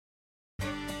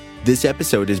This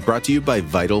episode is brought to you by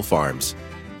Vital Farms.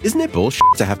 Isn't it bullshit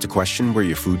to have to question where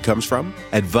your food comes from?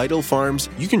 At Vital Farms,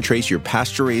 you can trace your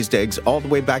pasture-raised eggs all the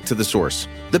way back to the source,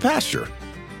 the pasture.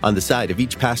 On the side of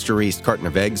each pasture-raised carton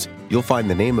of eggs, you'll find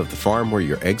the name of the farm where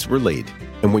your eggs were laid.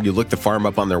 And when you look the farm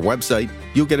up on their website,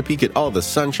 you'll get a peek at all the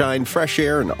sunshine, fresh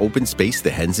air, and open space the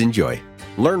hens enjoy.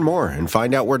 Learn more and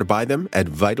find out where to buy them at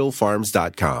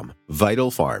vitalfarms.com.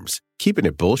 Vital Farms, keeping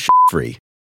it bullshit-free.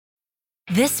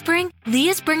 This spring, Lee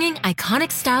is bringing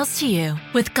iconic styles to you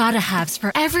with gotta-haves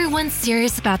for everyone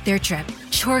serious about their trip.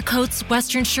 Chore coats,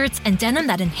 western shirts, and denim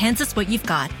that enhances what you've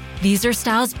got. These are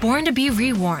styles born to be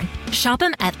reworn. Shop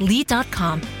them at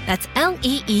lee.com. That's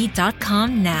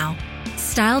Lee.com now.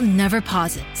 Style never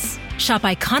pauses. Shop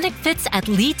iconic fits at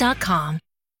lee.com.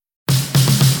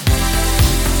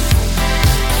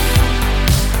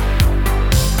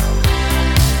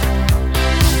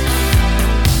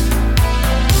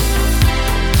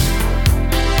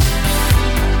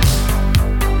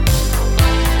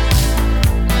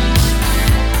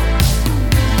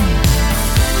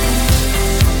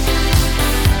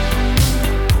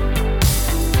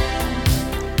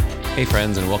 Hey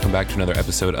friends, and welcome back to another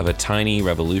episode of A Tiny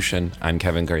Revolution. I'm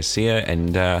Kevin Garcia,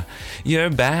 and you're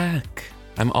back.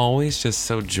 I'm always just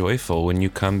so joyful when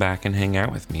you come back and hang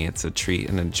out with me. It's a treat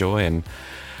and a joy, and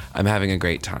I'm having a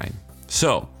great time.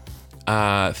 So,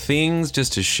 things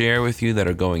just to share with you that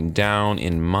are going down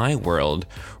in my world.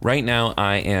 Right now,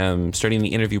 I am starting the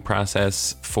interview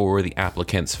process for the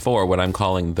applicants for what I'm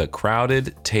calling the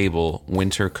Crowded Table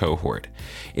Winter Cohort.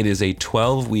 It is a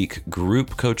 12-week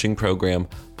group coaching program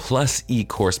plus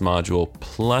e-course module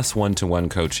plus one-to-one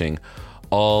coaching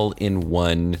all in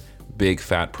one big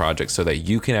fat project so that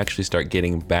you can actually start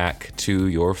getting back to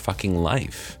your fucking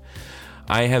life.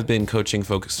 I have been coaching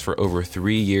folks for over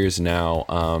 3 years now,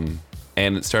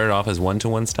 and it started off as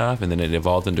one-to-one stuff, and then it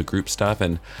evolved into group stuff,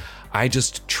 and I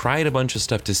just tried a bunch of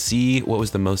stuff to see what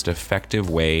was the most effective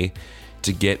way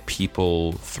to get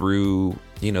people through,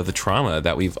 the trauma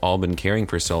that we've all been carrying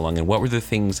for so long, and what were the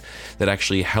things that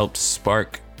actually helped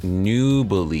spark new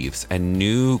beliefs and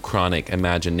new chronic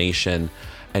imagination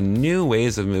and new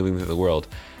ways of moving through the world.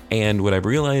 And what I've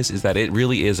realized is that it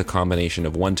really is a combination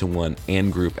of one-to-one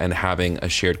and group and having a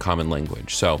shared common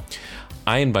language. So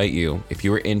I invite you, if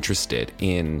you are interested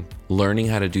in learning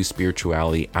how to do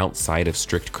spirituality outside of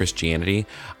strict Christianity,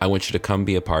 I want you to come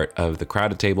be a part of the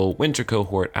Crowded Table Winter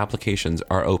Cohort. Applications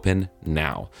are open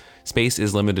now. Space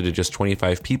is limited to just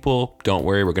 25 people. Don't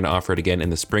worry, we're going to offer it again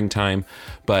in the springtime.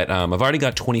 But I've already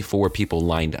got 24 people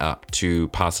lined up to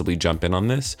possibly jump in on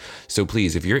this. So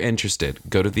please, if you're interested,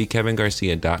 go to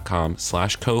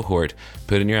thekevingarcia.com/cohort,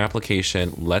 put in your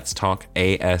application. Let's talk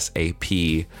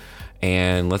ASAP.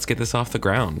 And let's get this off the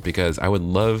ground, because I would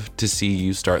love to see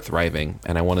you start thriving.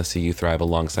 And I want to see you thrive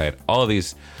alongside all of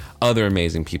these other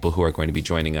amazing people who are going to be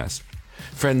joining us.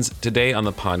 Friends, today on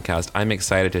the podcast, I'm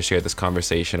excited to share this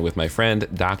conversation with my friend,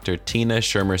 Dr. Tina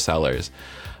Schermer Sellers.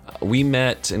 We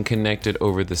met and connected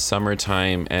over the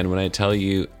summertime, and when I tell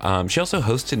you, she also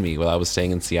hosted me while I was staying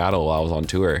in Seattle while I was on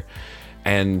tour,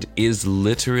 and is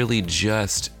literally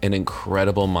just an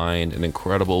incredible mind, an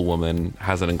incredible woman,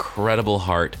 has an incredible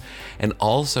heart, and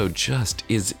also just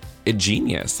is a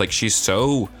genius. Like, she's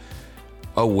so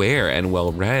aware and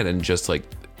well-read, and just like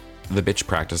the bitch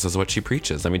practices what she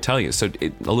preaches, let me tell you. So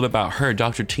a little bit about her.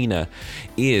 Dr. Tina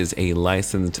is a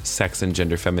licensed sex and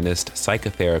gender feminist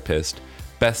psychotherapist,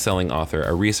 best-selling author,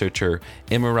 a researcher,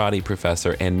 Emirati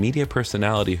professor, and media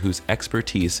personality whose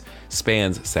expertise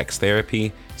spans sex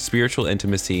therapy, spiritual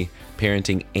intimacy,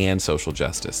 parenting, and social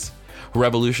justice. Her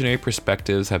revolutionary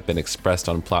perspectives have been expressed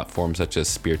on platforms such as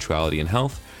Spirituality and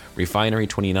Health, Refinery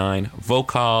 29,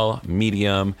 Vocal,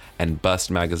 Medium, and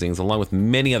Bust magazines, along with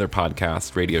many other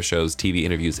podcasts, radio shows, TV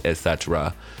interviews,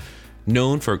 etc.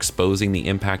 Known for exposing the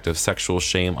impact of sexual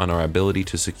shame on our ability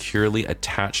to securely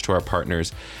attach to our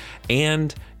partners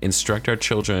and instruct our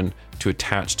children to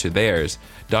attach to theirs,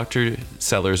 Dr.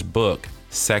 Sellers' book,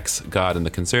 Sex, God, and the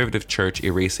Conservative Church: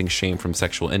 Erasing Shame from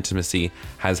Sexual Intimacy,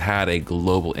 has had a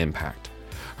global impact.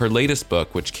 Her latest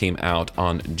book, which came out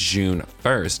on June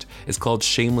 1st, is called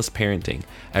Shameless Parenting: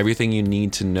 Everything You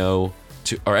Need to Know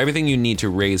everything you need to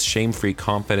raise shame-free,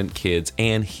 confident kids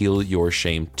and heal your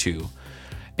shame too.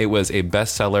 It was a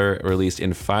bestseller released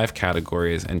in 5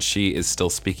 categories, and she is still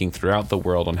speaking throughout the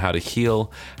world on how to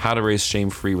heal, how to raise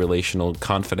shame-free, relational,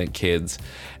 confident kids,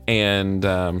 and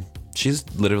she's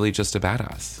literally just a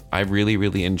badass. I really,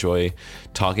 really enjoy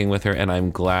talking with her, and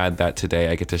I'm glad that today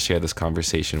I get to share this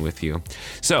conversation with you.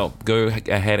 So go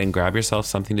ahead and grab yourself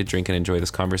something to drink and enjoy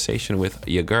this conversation with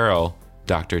your girl,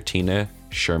 Dr. Tina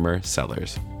Schermer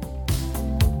Sellers.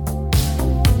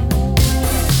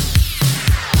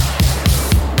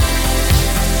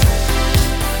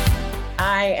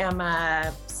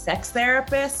 sex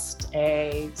therapist,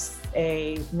 a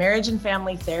marriage and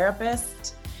family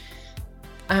therapist.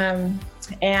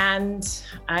 And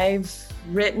I've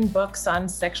written books on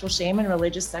sexual shame and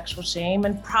religious sexual shame,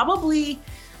 and probably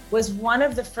was one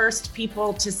of the first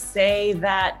people to say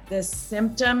that the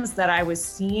symptoms that I was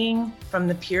seeing from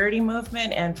the purity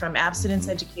movement and from abstinence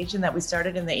education that we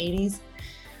started in the 80s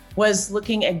was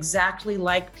looking exactly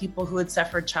like people who had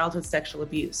suffered childhood sexual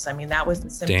abuse. I mean, that was the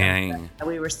symptoms that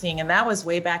we were seeing. And that was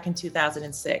way back in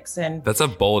 2006. And that's a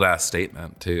bold ass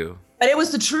statement too. But it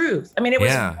was the truth. I mean, it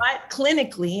was what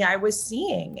clinically I was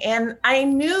seeing. And I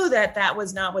knew that that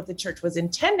was not what the church was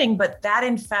intending, but that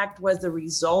in fact was the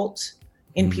result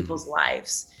in people's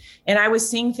lives. And I was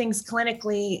seeing things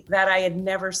clinically that I had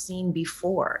never seen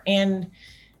before. And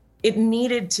it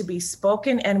needed to be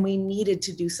spoken, and we needed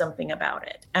to do something about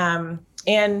it.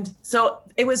 And so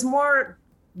it was more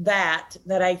that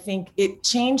I think it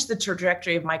changed the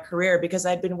trajectory of my career, because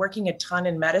I'd been working a ton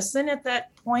in medicine at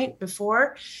that point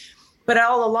before. But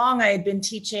all along, I had been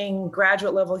teaching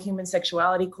graduate level human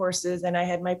sexuality courses, and I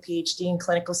had my PhD in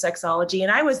clinical sexology.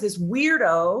 And I was this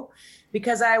weirdo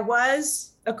because I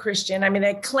was a Christian. I mean,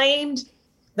 I claimed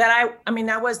that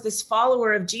I was this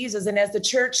follower of Jesus. And as the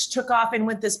church took off and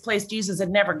went this place Jesus had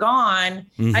never gone,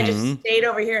 I just stayed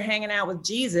over here hanging out with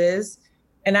Jesus.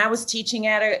 And I was teaching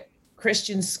at a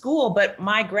Christian school, but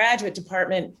my graduate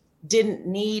department didn't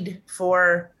need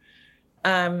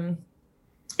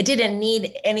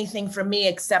anything from me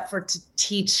except for to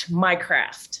teach my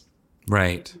craft.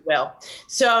 Right. Well,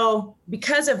 so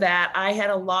because of that, I had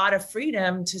a lot of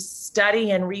freedom to study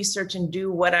and research and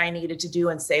do what I needed to do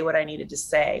and say what I needed to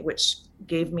say, which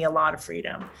gave me a lot of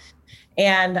freedom.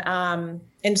 And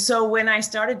so when I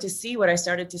started to see what I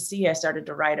started to see, I started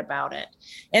to write about it.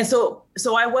 And so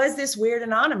I was this weird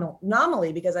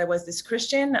anomaly, because I was this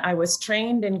Christian. I was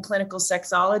trained in clinical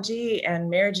sexology and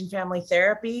marriage and family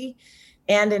therapy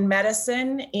and in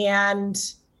medicine. And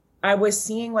I was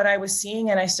seeing what I was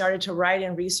seeing, and I started to write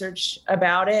and research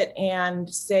about it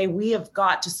and say, we have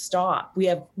got to stop. We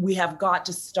have got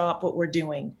to stop what we're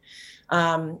doing.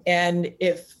 And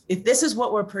if this is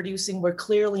what we're producing, we're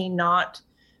clearly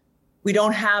we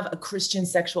don't have a Christian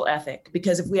sexual ethic,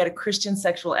 because if we had a Christian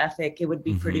sexual ethic, it would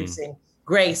be producing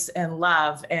grace and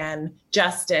love and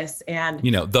justice and,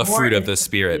 the fruit of the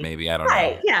spirit, maybe. I don't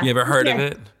know. Yeah. You ever heard of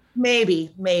it? Maybe.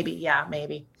 Yeah,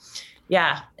 maybe.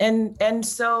 Yeah. And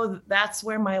so that's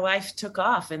where my life took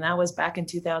off. And that was back in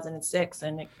 2006.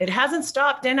 And it hasn't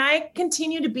stopped. And I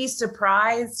continue to be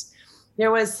surprised.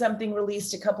 There was something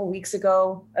released a couple of weeks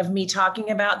ago of me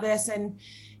talking about this. And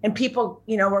people,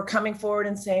 were coming forward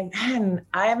and saying, man,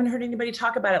 I haven't heard anybody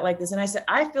talk about it like this. And I said,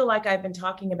 I feel like I've been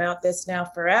talking about this now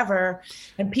forever.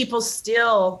 And people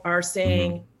still are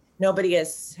saying, nobody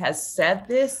has said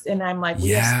this. And I'm like,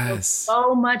 we have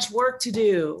so much work to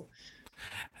do.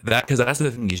 Because that's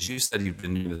the thing, is you said you've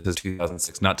been doing this since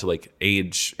 2006, not to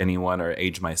age anyone or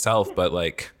age myself, but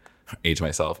age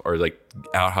myself or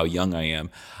out how young I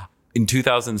am. In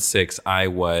 2006, I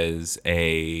was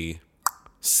a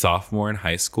sophomore in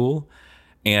high school,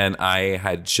 and I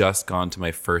had just gone to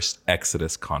my first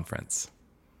Exodus conference.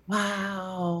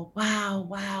 Wow.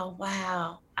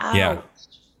 Ouch.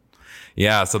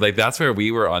 Yeah. So that's where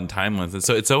we were on timelines. And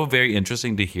so it's so very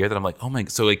interesting to hear that. I'm like, oh my,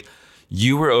 so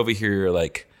you were over here,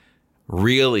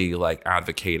 really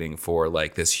advocating for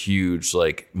this huge,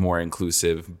 more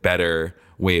inclusive, better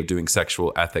way of doing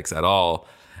sexual ethics at all.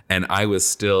 And I was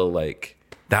still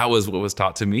that was what was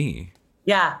taught to me.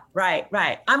 Yeah, right.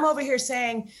 I'm over here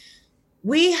saying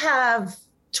we have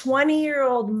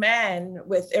 20-year-old men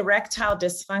with erectile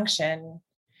dysfunction,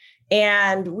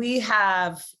 and we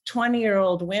have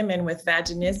 20-year-old women with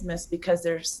vaginismus because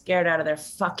they're scared out of their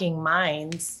fucking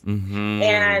minds.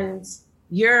 And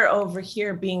you're over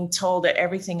here being told that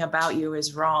everything about you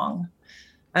is wrong.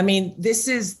 I mean, this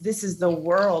is the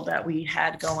world that we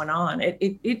had going on.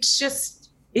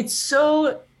 It's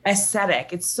so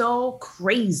aesthetic. It's so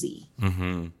crazy,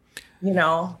 And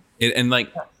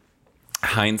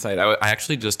hindsight, I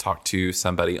actually just talked to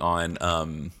somebody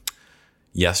on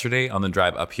yesterday on the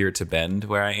drive up here to Bend,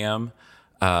 where I am,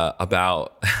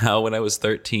 about how when I was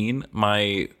 13,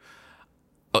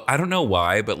 I don't know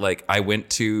why, but I went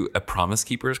to a Promise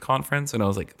Keepers conference when I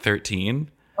was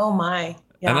 13. Oh my.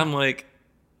 Yeah. And I'm like,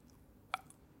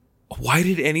 why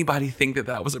did anybody think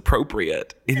that was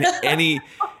appropriate in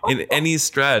any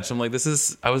stretch? I'm like,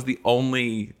 I was the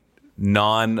only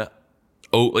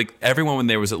everyone when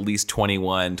there was at least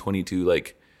 21,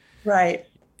 22, right.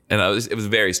 And it was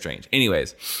very strange.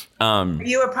 Anyways.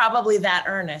 You were probably that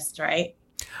earnest, right?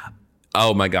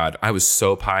 Oh my God. I was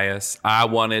so pious. I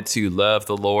wanted to love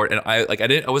the Lord. And I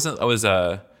was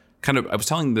I was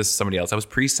telling this to somebody else. I was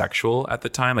pre-sexual at the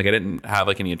time. Like I didn't have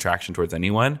like any attraction towards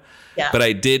anyone, but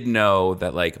I did know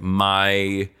that like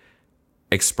my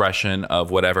expression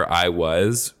of whatever I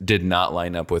was did not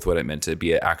line up with what it meant to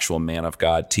be an actual man of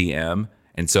God, TM.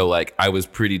 And so like I was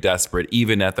pretty desperate,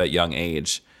 even at that young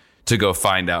age, to go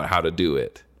find out how to do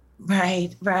it.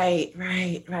 Right.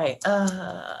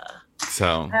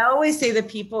 So I always say the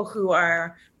people who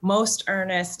are most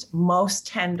earnest, most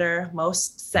tender,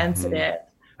 most sensitive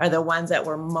are the ones that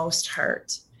were most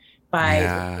hurt by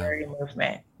the fairy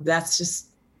movement. That's just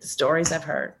the stories I've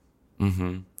heard.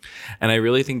 Mm-hmm. And I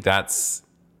really think that's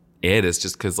it. It's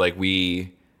just because like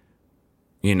we,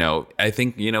 I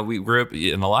think, we grew up,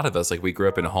 and a lot of us, like we grew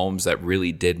up in homes that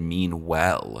really did mean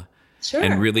well. Sure.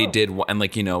 And really did. And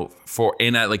like,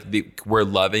 we're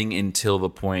loving until the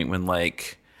point when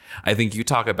like, I think you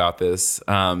talk about this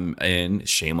in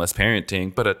Shameless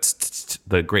Parenting, but it's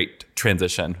the great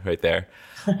transition right there.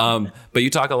 But you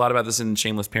talk a lot about this in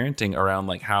Shameless Parenting around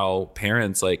like how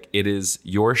parents, like it is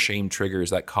your shame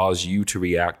triggers that cause you to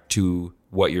react to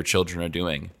what your children are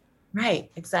doing.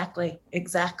 Right. Exactly.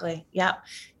 Yeah.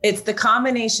 It's the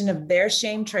combination of their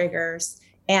shame triggers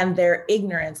and their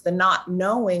ignorance, the not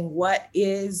knowing what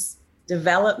is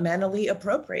developmentally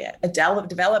appropriate,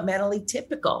 developmentally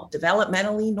typical,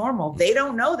 developmentally normal. They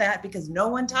don't know that because no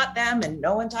one taught them and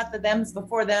no one taught the thems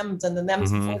before them and the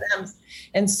thems before them.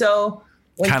 And so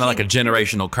kind of like a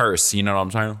generational curse, you know what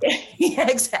I'm saying? Yeah,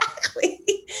 exactly.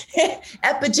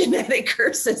 Epigenetic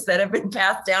curses that have been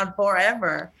passed down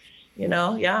forever,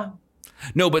 yeah.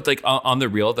 No, but like on the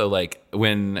real though, like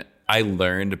when I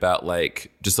learned about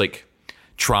like just like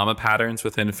trauma patterns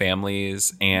within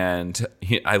families, and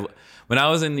when I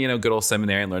was in good old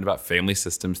seminary, I learned about family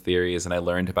systems theories, and I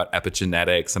learned about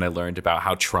epigenetics, and I learned about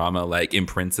how trauma like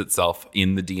imprints itself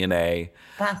in the DNA.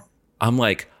 I'm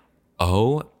like,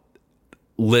 oh,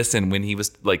 listen, when he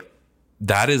was like,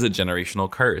 that is a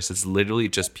generational curse. It's literally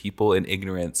just people in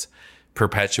ignorance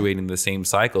perpetuating the same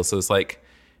cycle. So it's like,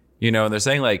 and they're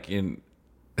saying like when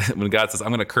God says, I'm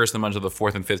going to curse them unto the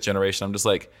 4th and 5th generation, I'm just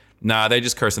like, nah, they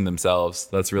just cursing themselves.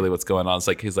 That's really what's going on. It's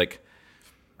like, he's like,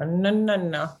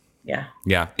 no.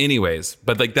 Yeah. Anyways,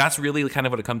 but like, that's really kind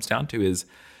of what it comes down to is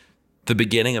the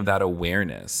beginning of that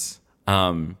awareness.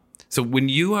 So when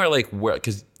you are like,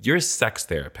 because you're a sex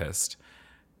therapist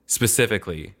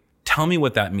specifically, tell me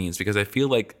what that means, because I feel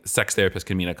like sex therapist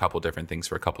can mean a couple different things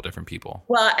for a couple different people.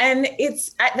 Well, and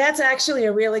that's actually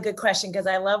a really good question, because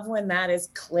I love when that is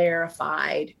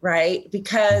clarified, right?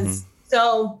 Because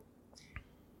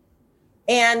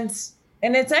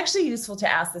and it's actually useful to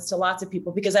ask this to lots of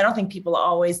people, because I don't think people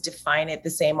always define it the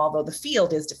same, although the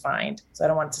field is defined. So I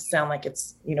don't want it to sound like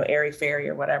it's, airy fairy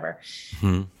or whatever.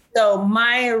 So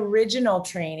my original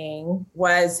training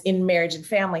was in marriage and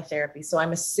family therapy. So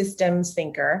I'm a systems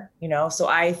thinker, so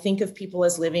I think of people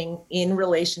as living in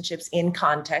relationships in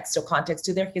context. So context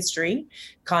to their history,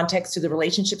 context to the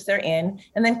relationships they're in,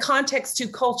 and then context to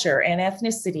culture and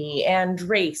ethnicity and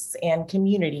race and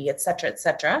community, et cetera, et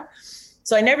cetera.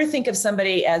 So I never think of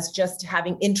somebody as just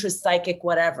having intrapsychic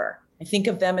whatever. I think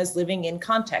of them as living in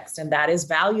context, and that is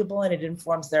valuable and it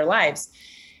informs their lives.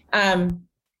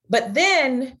 But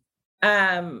then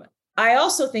I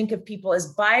also think of people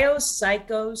as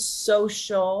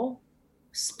biopsychosocial,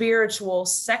 spiritual,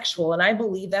 sexual. And I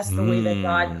believe that's the way that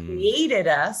God created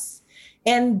us.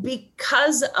 And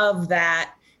because of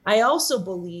that, I also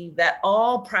believe that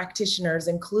all practitioners,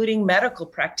 including medical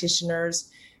practitioners,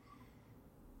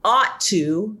 ought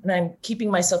to, and I'm keeping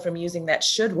myself from using that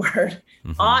should word,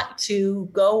 ought to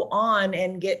go on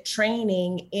and get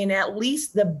training in at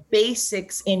least the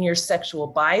basics in your sexual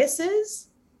biases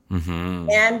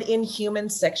and in human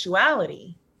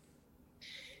sexuality.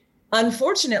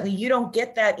 Unfortunately, you don't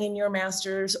get that in your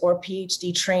master's or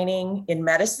PhD training in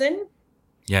medicine,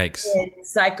 Yikes. in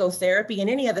psychotherapy, in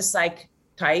any of the psych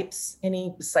types,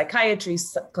 any psychiatry,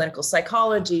 clinical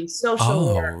psychology,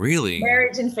 social work, really?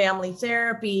 Marriage and family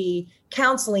therapy,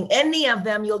 counseling, any of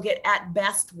them, you'll get at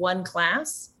best one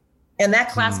class. And that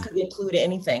class could include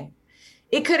anything.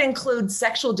 It could include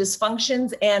sexual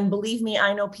dysfunctions. And believe me,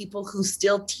 I know people who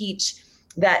still teach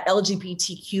that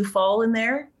LGBTQ fall in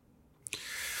there.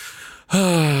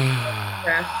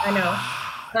 I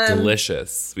know.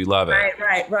 Delicious. We love it.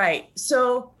 Right.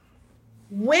 So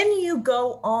when you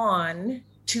go on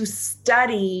to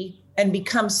study and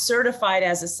become certified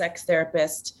as a sex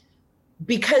therapist,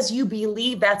 because you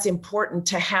believe that's important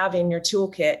to have in your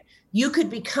toolkit, you could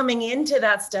be coming into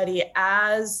that study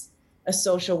as a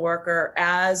social worker,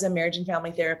 as a marriage and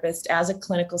family therapist, as a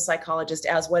clinical psychologist,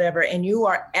 as whatever, and you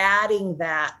are adding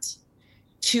that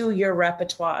to your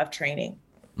repertoire of training.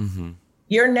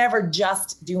 You're never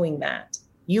just doing that.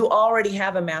 You already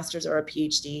have a master's or a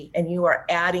PhD, and you are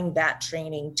adding that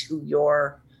training to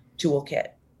your toolkit.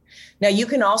 Now, you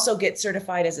can also get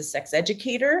certified as a sex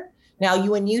educator. Now,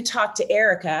 when you talk to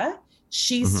Erica,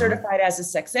 she's certified as a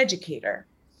sex educator,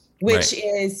 which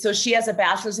is, so she has a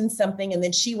bachelor's in something, and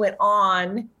then she went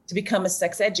on to become a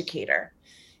sex educator.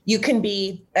 You can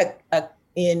be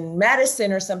in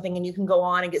medicine or something, and you can go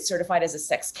on and get certified as a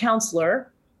sex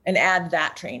counselor and add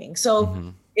that training.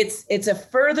 So it's a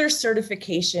further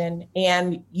certification,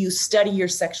 and you study your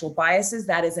sexual biases.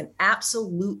 That is an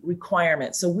absolute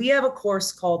requirement. So we have a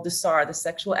course called the SAR, the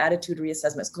Sexual Attitude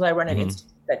Reassessment, because I run an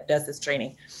institute that does this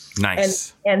training.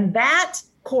 Nice. And that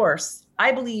course,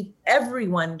 I believe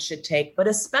everyone should take, but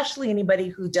especially anybody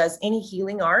who does any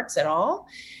healing arts at all.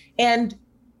 And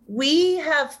we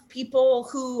have people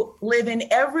who live in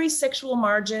every sexual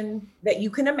margin that you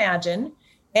can imagine.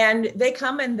 And they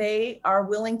come and they are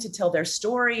willing to tell their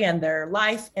story and their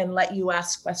life and let you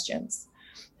ask questions.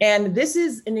 And this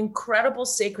is an incredible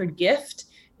sacred gift,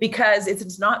 because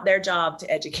it's not their job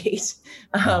to educate,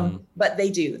 but they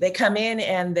do. They come in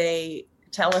and they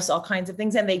tell us all kinds of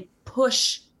things, and they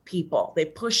push people. They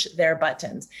push their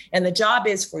buttons. And the job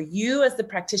is for you as the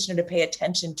practitioner to pay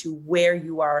attention to where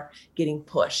you are getting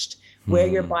pushed, where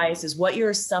your biases, what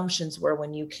your assumptions were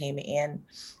when you came in,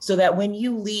 so that when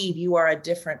you leave, you are a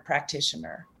different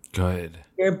practitioner. Good.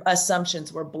 Your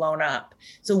assumptions were blown up.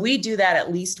 So we do that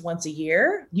at least once a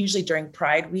year, usually during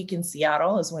Pride Week in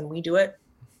Seattle is when we do it.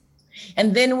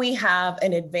 And then we have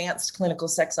an advanced clinical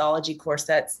sexology course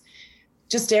that's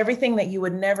just everything that you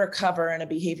would never cover in a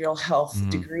behavioral health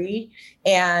degree.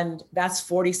 And that's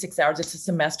 46 hours. It's a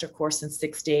semester course in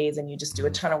 6 days. And you just do a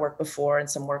ton of work before and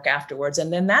some work afterwards.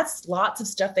 And then that's lots of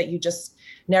stuff that you just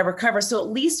never cover. So at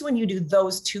least when you do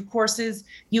those two courses,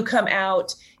 you come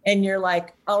out and you're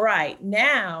like, all right,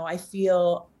 now I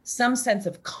feel some sense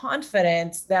of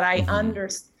confidence that I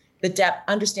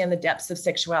understand the depths of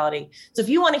sexuality. So if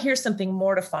you want to hear something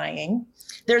mortifying,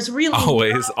 there's really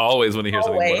always want to hear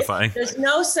something mortifying. There's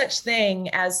no such thing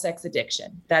as sex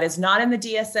addiction. That is not in the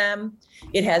DSM.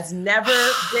 It has never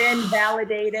been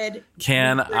validated.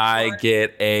 Can I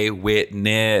get a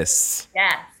witness?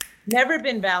 Yes, never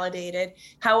been validated.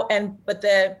 But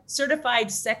the certified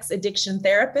sex addiction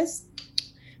therapists,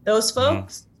 those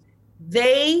folks,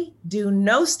 they do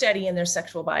no study in their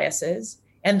sexual biases.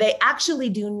 And they actually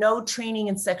do no training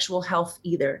in sexual health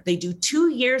either. They do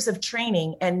 2 years of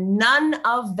training, and none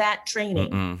of that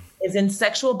training is in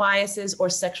sexual biases or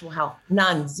sexual health.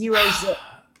 None, zero.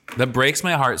 That breaks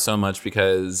my heart so much,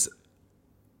 because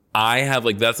I have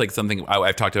that's something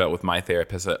I've talked about with my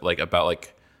therapist,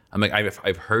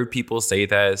 I've heard people say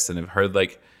this, and I've heard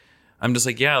I'm just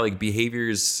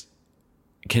behaviors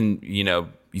can,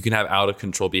 you can have out of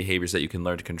control behaviors that you can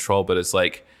learn to control, but it's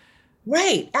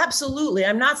right. Absolutely.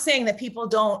 I'm not saying that people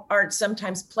aren't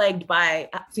sometimes plagued by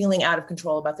feeling out of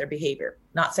control about their behavior.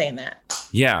 Not saying that.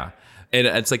 Yeah. And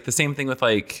it's the same thing with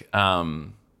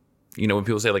when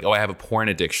people say I have a porn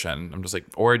addiction, I'm just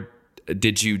or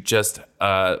did you just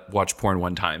watch porn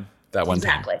one time?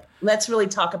 Exactly. Let's really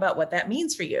talk about what that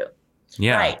means for you.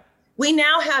 Yeah. Right. We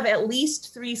now have at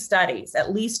least 3 studies,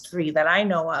 that I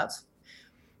know of,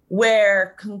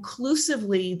 where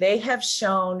conclusively they have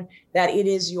shown that it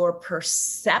is your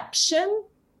perception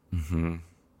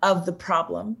of the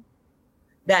problem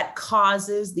that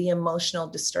causes the emotional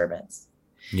disturbance.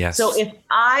 Yes. So if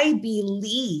I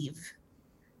believe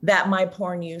that my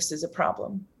porn use is a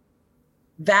problem,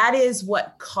 that is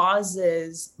what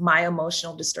causes my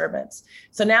emotional disturbance.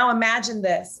 So now imagine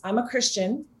this. I'm a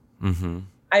Christian.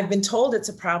 I've been told it's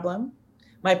a problem.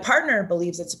 My partner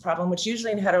believes it's a problem, which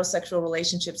usually in heterosexual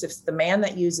relationships, if it's the man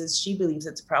that uses, she believes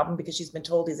it's a problem because she's been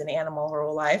told he's an animal her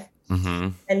whole life.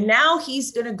 And now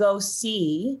he's going to go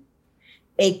see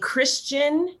a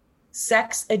Christian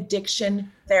sex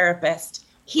addiction therapist.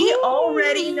 He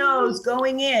already knows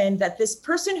going in that this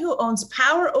person who owns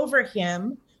power over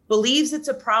him believes it's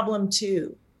a problem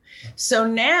too. So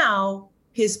now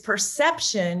his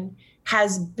perception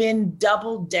has been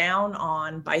doubled down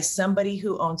on by somebody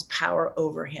who owns power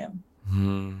over him.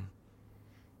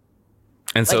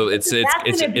 And so it's an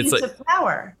abuse of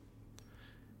power.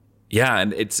 Yeah,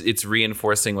 and it's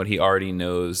reinforcing what he already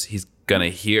knows he's gonna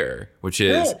hear, which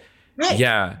is right.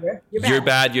 Yeah, you're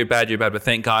bad, but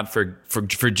thank God for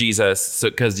Jesus,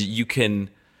 so because you can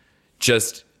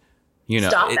just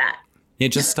stop that. Yeah,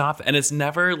 just stop. And it's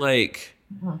never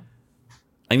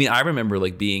I mean, I remember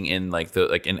like being in like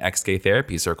in ex-gay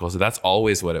therapy circles. So that's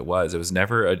always what it was. It was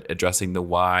never addressing the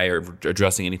why or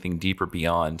addressing anything deeper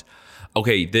beyond,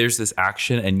 okay, there's this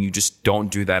action and you just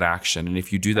don't do that action. And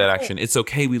if you do that action, it's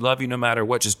okay. We love you no matter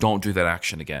what. Just don't do that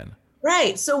action again.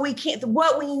 Right. So we can't,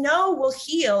 what we know will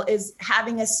heal is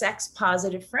having a sex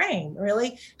positive frame,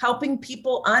 really helping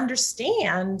people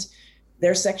understand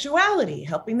their sexuality,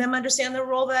 helping them understand the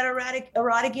role that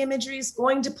erotic imagery is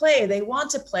going to play, they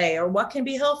want to play, or what can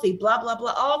be healthy, blah, blah,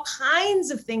 blah, all kinds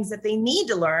of things that they need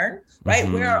to learn,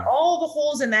 right? Where are all the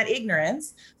holes in that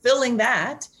ignorance, filling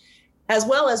that, as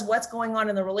well as what's going on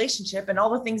in the relationship and all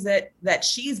the things that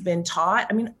she's been taught.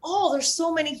 I mean, there's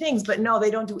so many things, but no, they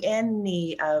don't do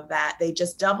any of that. They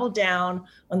just double down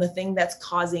on the thing that's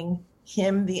causing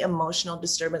him the emotional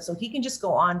disturbance, so he can just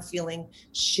go on feeling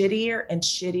shittier and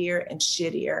shittier and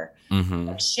shittier.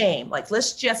 Like shame, like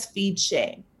let's just feed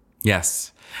shame.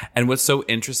 Yes. And what's so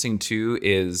interesting too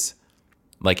is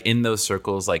like in those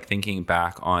circles, like thinking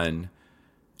back on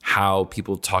how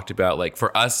people talked about, like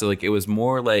for us, like it was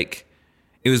more like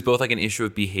it was both like an issue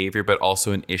of behavior, but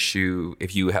also an issue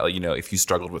if you had, if you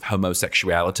struggled with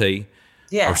homosexuality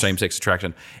or same-sex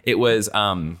attraction. It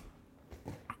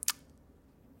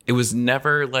was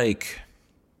never like,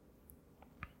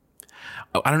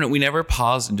 I don't know. We never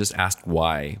paused and just asked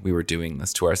why we were doing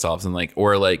this to ourselves. And like,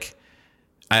 or like,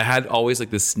 I had always like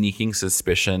this sneaking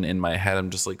suspicion in my head. I'm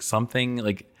just like, something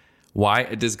like, why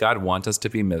does God want us to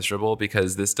be miserable?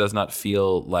 Because this does not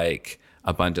feel like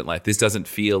abundant life. This doesn't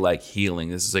feel like healing.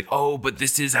 This is like, oh, but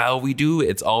this is how we do it.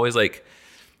 It's always like,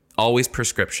 always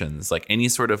prescriptions, like any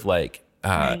sort of like,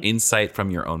 insight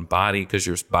from your own body, because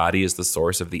your body is the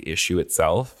source of the issue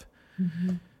itself.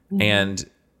 And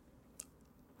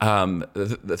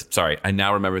sorry, I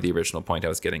now remember the original point I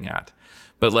was getting at,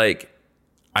 but like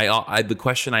the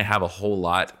question I have a whole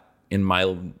lot in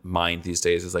my mind these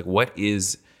days is like, what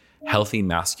is healthy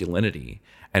masculinity,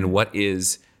 and what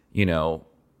is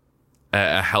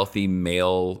a healthy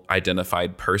male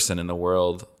identified person in the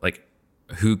world, like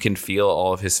who can feel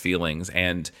all of his feelings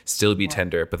and still be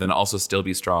tender, but then also still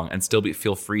be strong and still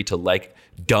feel free to like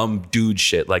dumb dude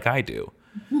shit like I do.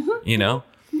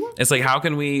 It's like, how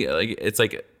can we, like,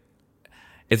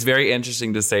 it's very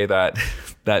interesting to say that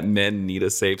men need a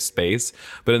safe space,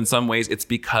 but in some ways it's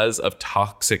because of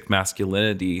toxic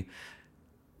masculinity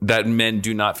that men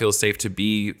do not feel safe to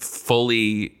be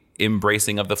fully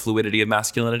embracing of the fluidity of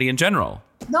masculinity in general.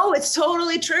 No, it's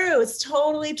totally true. It's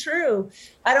totally true.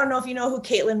 I don't know if you know who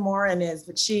Caitlin Moran is,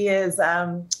 but she is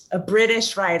a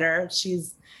British writer.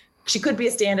 She could be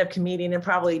a stand-up comedian and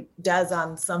probably does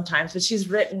on sometimes, but she's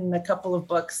written a couple of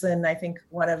books. And I think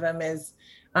one of them is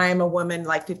I Am a Woman,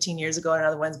 like 15 years ago.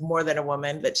 Another one's More Than a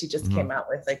Woman that she just came out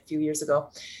with like a few years ago,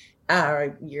 or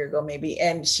a year ago maybe.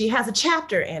 And she has a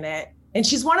chapter in it. And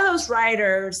she's one of those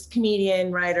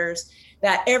comedian writers,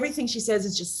 that everything she says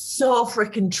is just so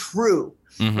freaking true.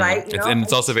 Right. And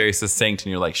it's also very succinct,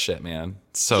 and you're like, shit, man.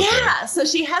 So good. So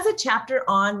she has a chapter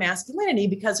on masculinity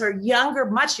because her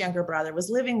much younger brother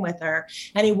was living with her,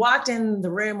 and he walked in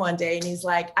the room one day and he's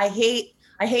like, I hate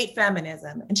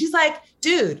feminism. And she's like,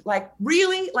 dude, like,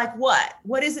 really? Like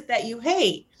what is it that you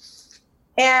hate?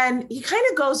 And he kind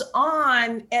of goes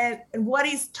on, and what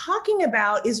he's talking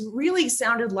about is really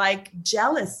sounded like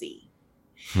jealousy.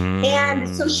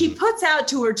 And so she puts out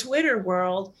to her Twitter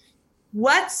world,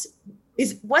 what's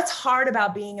hard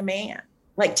about being a man?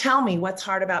 Like, tell me what's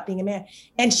hard about being a man.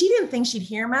 And she didn't think she'd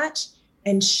hear much.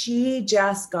 And she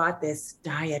just got this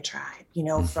diatribe,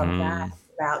 from that,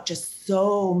 about just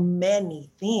so many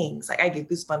things. Like, I get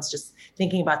goosebumps just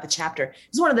thinking about the chapter.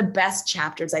 It's one of the best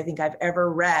chapters I think I've ever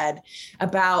read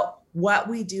about what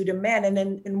we do to men.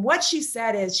 And what she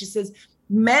said is, she says,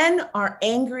 men are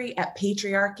angry at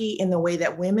patriarchy in the way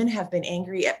that women have been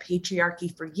angry at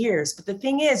patriarchy for years. But the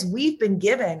thing is, we've been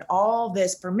given all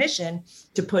this permission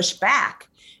to push back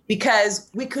because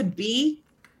we could be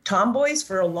tomboys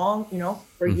for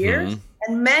for years,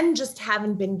 and men just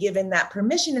haven't been given that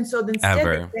permission. And so instead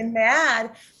they've been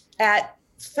mad at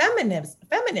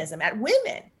feminism, at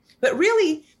women. But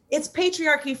really, it's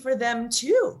patriarchy for them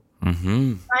too.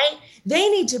 Right? They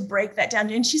need to break that down.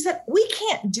 And she said, we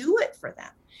can't do it for them.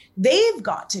 They've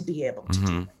got to be able to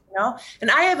do it,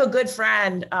 And I have a good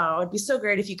friend. Oh, it'd be so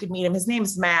great if you could meet him. His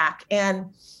name's Mac. And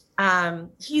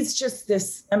he's just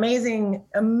this amazing,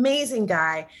 amazing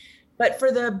guy. But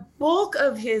for the bulk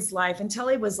of his life, until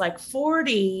he was like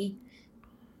 40,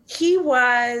 he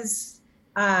was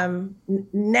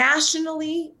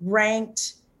nationally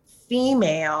ranked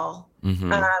female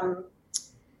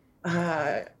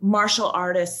competing martial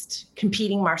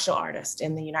artist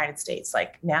in the United States,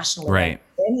 like nationally. Right.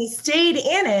 And he stayed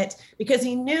in it because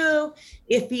he knew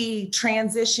if he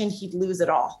transitioned, he'd lose it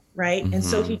all. Right. And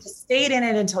so he just stayed in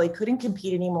it until he couldn't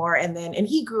compete anymore. And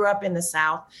he grew up in the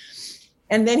South,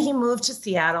 and then he moved to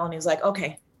Seattle, and he was like,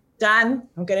 okay, done.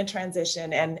 I'm going to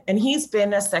transition. And he's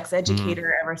been a sex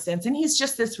educator ever since. And he's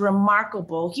just this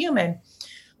remarkable human.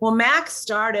 Well, Max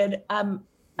started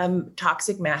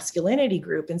toxic masculinity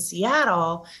group in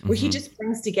Seattle, where he just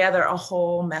brings together a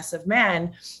whole mess of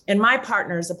men, and my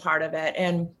partner is a part of it.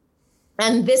 And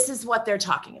this is what they're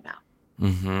talking about.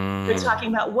 They're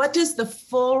talking about, what does the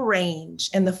full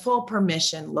range and the full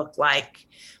permission look like,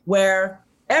 where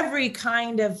every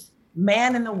kind of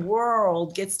man in the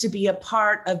world gets to be a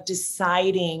part of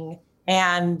deciding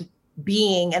and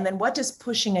being, and then what does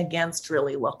pushing against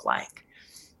really look like,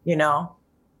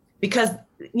 because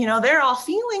they're all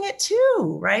feeling it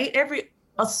too, right?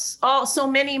 So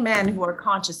many men who are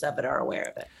conscious of it are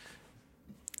aware of it.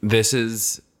 This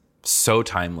is so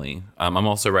timely. I'm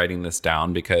also writing this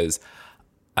down because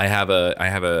I have a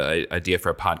idea for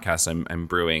a podcast I'm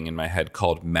brewing in my head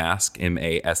called Mask,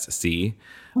 MASC.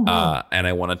 And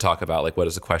I want to talk about like, what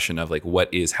is the question of like,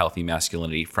 what is healthy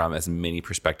masculinity from as many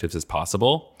perspectives as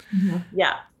possible.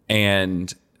 Yeah.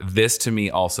 And this to me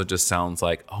also just sounds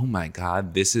like, oh my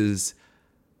God, this is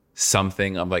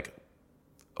something I'm like,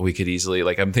 we could easily,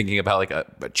 like, I'm thinking about like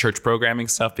a church programming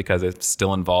stuff because it's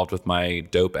still involved with my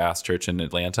dope ass church in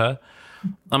Atlanta.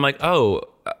 I'm like, oh,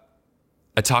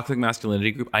 a toxic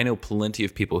masculinity group. I know plenty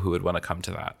of people who would want to come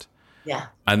to that. Yeah.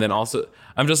 And then also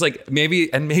I'm just like,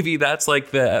 maybe that's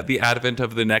like the advent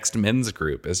of the next men's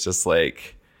group. It's just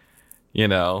like,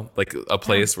 like a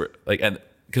place where like, and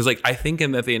because like, I think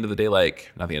at the end of the day,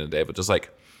 like not the end of the day, but just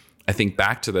like, I think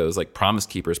back to those like Promise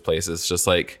Keepers places, just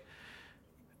like,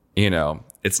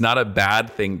 it's not a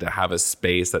bad thing to have a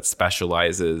space that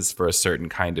specializes for a certain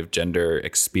kind of gender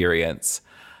experience.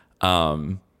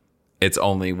 It's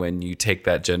only when you take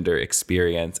that gender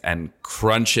experience and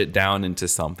crunch it down into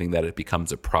something that it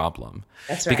becomes a problem.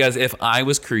 That's right. Because if I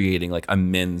was creating like a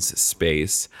men's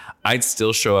space, I'd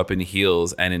still show up in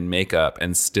heels and in makeup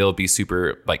and still be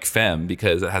super like femme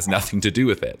because it has nothing to do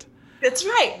with it. That's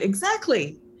right.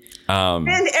 Exactly.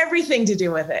 And everything to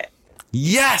do with it.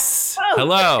 Yes. Oh.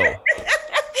 Hello.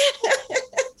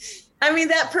 I mean,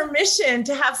 that permission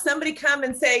to have somebody come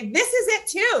and say, this is it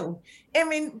too. I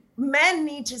mean, men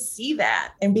need to see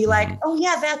that and be like, oh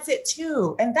yeah, that's it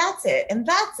too. And that's it. And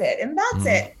that's it. And that's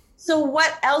it. So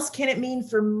what else can it mean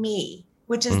for me?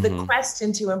 Which is the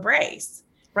question to embrace,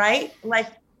 right? Like,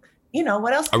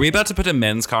 what else? Are we about to put a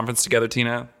men's conference together,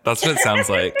 Tina? That's what it sounds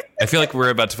like. I feel like we're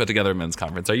about to put together a men's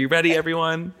conference. Are you ready,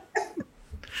 everyone?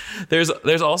 There's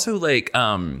also like,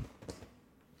 another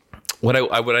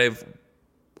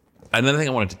thing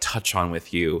I wanted to touch on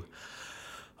with you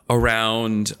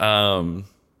around, I'm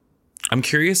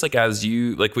curious, like, as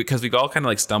you, like, because we've all kind of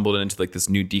like stumbled into like this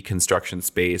new deconstruction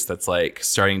space that's like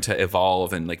starting to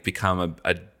evolve and like become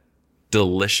a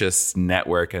delicious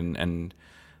network and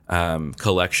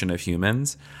collection of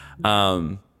humans.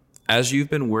 As you've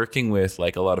been working with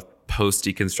like a lot of post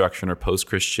deconstruction or post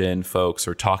Christian folks,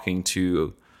 or talking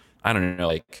to, I don't know,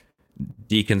 like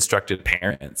deconstructed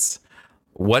parents,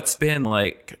 what's been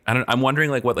like, I'm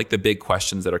wondering like what like the big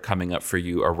questions that are coming up for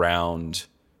you around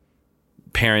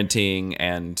parenting,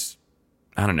 and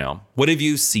I don't know, what have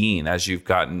you seen as you've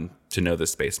gotten to know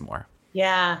this space more?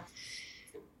 Yeah.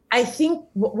 I think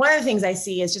one of the things I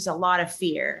see is just a lot of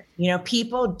fear.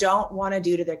 People don't want to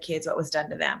do to their kids what was done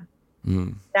to them.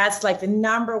 That's like the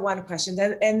number one question.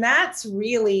 And that's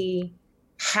really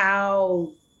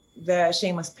how the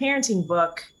Shameless Parenting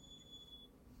book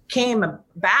came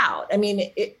about. I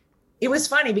mean, it was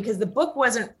funny because the book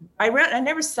I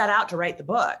never set out to write the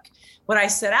book. What I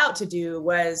set out to do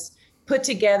was put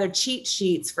together cheat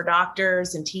sheets for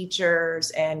doctors and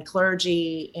teachers and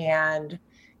clergy and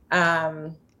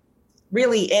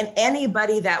really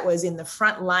anybody that was in the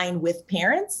front line with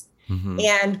parents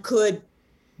and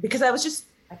because I was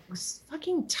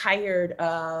fucking tired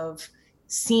of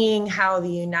seeing how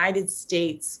the United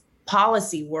States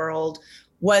policy world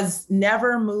was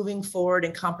never moving forward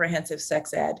in comprehensive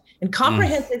sex ed. And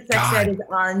comprehensive sex ed is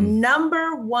our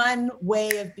number one way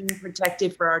of being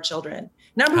protected for our children.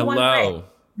 Number one way.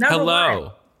 Number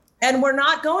one. And we're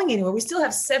not going anywhere. We still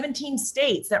have 17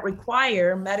 states that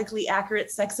require medically accurate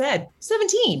sex ed.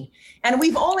 17. And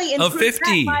we've only improved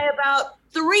that by about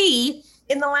 3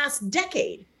 in the last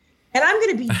decade. And I'm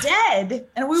going to be dead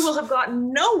and we will have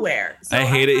gotten nowhere. So I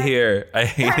hate it here.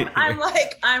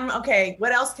 I'm okay.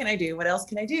 What else can I do? What else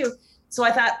can I do? So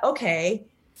I thought, okay,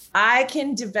 I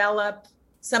can develop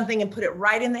something and put it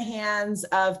right in the hands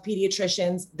of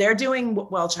pediatricians. They're doing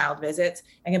well child visits.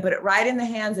 I can put it right in the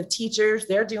hands of teachers.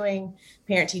 They're doing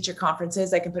parent teacher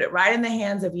conferences. I can put it right in the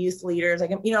hands of youth leaders. I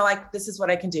can, like, this is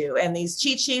what I can do. And these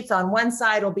cheat sheets on one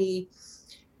side will be,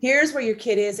 here's where your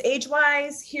kid is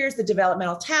age-wise. Here's the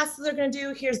developmental tasks they're going to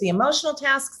do. Here's the emotional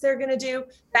tasks they're going to do.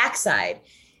 Backside,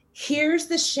 here's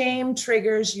the shame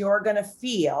triggers you're going to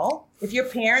feel if your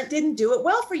parent didn't do it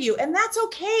well for you. And that's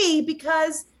okay,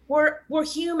 because we're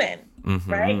human,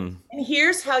 right? And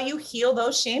here's how you heal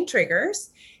those shame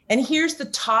triggers. And here's the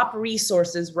top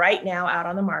resources right now out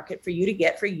on the market for you to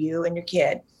get for you and your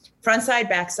kid. Front side,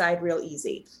 back side, real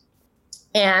easy.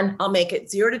 And I'll make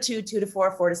it 0 to 2, 2 to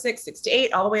 4, 4 to 6, 6 to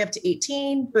 8, all the way up to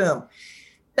 18. Boom.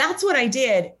 That's what I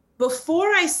did.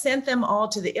 Before I sent them all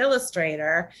to the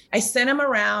illustrator, I sent them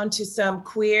around to some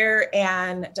queer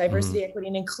and diversity, equity,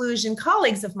 and inclusion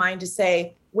colleagues of mine to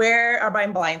say, where are my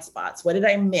blind spots? What did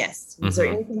I miss? Is there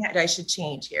anything that I should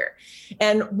change here?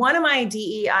 And one of my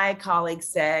DEI colleagues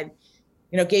said,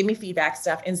 gave me feedback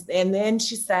stuff. And then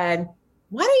she said,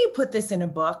 why don't you put this in a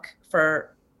book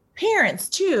for parents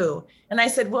too? And I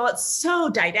said, well, it's so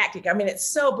didactic. I mean, it's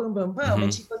so boom, boom, boom.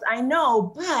 And she goes, I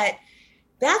know, but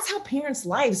that's how parents'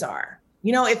 lives are.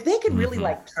 If they could really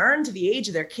turn to the age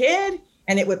of their kid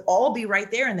and it would all be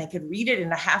right there and they could read it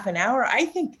in a half an hour, I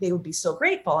think they would be so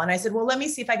grateful. And I said, well, let me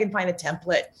see if I can find a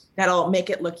template that'll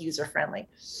make it look user-friendly.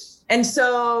 And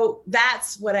so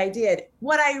that's what I did.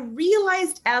 What I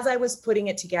realized as I was putting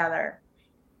it together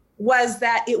was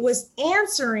that it was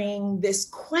answering this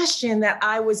question that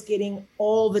I was getting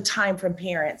all the time from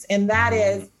parents. And that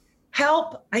is,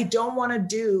 help, I don't want to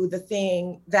do the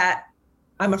thing that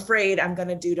I'm afraid I'm going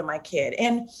to do to my kid.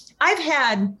 And I've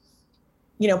had,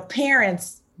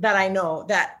 parents that I know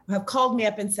that have called me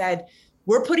up and said,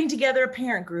 we're putting together a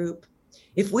parent group.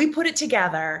 If we put it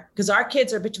together, because our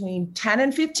kids are between 10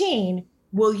 and 15,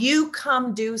 will you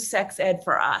come do sex ed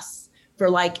for us for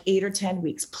like 8 or 10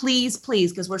 weeks? Please,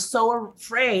 please, because we're so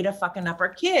afraid of fucking up our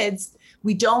kids.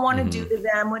 We don't want to do to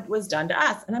them what was done to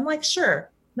us. And I'm like, sure,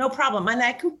 no problem. And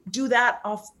I could do that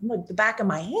off the back of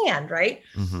my hand, right?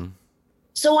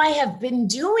 So I have been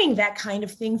doing that kind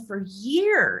of thing for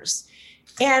years.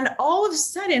 And all of a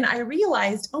sudden I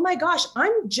realized, oh my gosh,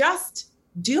 I'm just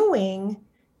answering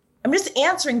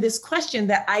this question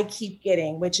that I keep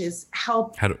getting, which is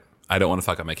help. I don't want to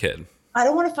fuck up my kid. I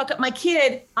don't want to fuck up my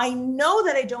kid. I know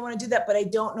that I don't want to do that, but I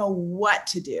don't know what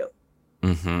to do.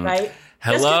 Right?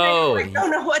 Hello. I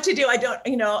don't know what to do. I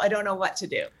don't know what to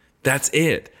do. That's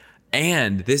it.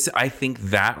 And I think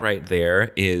that right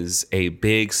there is a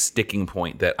big sticking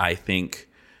point that I think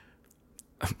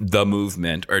the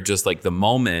movement, or just like the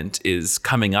moment, is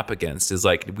coming up against, is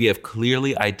like, we have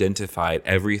clearly identified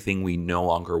everything we no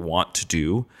longer want to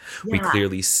do. We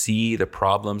clearly see the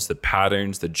problems, the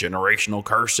patterns, the generational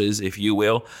curses, if you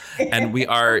will, and we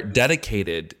are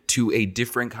dedicated to a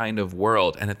different kind of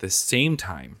world. And at the same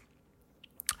time,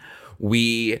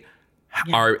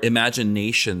 our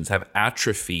imaginations have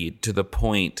atrophied to the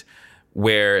point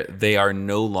where they are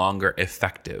no longer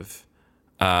effective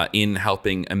in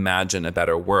helping imagine a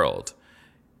better world.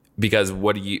 Because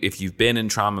if you've been in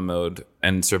trauma mode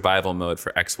and survival mode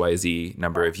for XYZ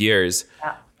number of years,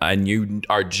 and you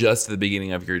are just at the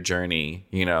beginning of your journey,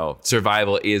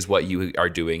 survival is what you are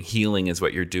doing. Healing is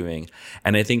what you're doing.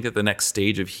 And I think that the next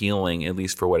stage of healing, at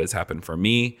least for what has happened for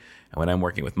me, and when I'm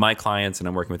working with my clients and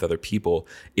I'm working with other people,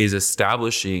 is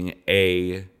establishing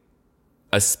a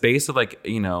space of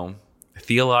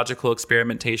theological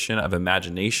experimentation, of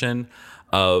imagination,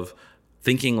 of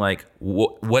thinking like,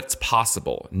 what's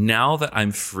possible now that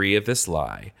I'm free of this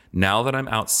lie, now that I'm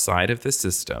outside of the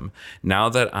system, now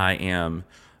that I am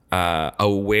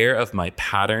aware of my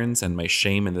patterns and my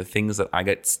shame and the things that I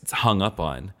get hung up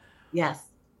on. Yes.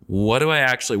 What do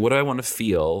I want to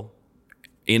feel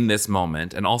in this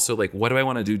moment? And also, what do I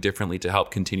want to do differently to help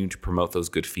continue to promote those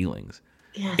good feelings?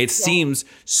 Yes, it seems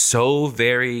so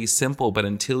very simple, but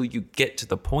until you get to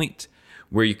the point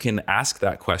where you can ask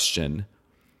that question,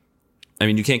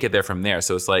 you can't get there from there.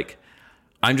 So it's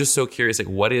I'm just so curious,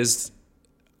 what is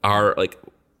our,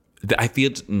 I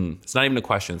feel, it's not even a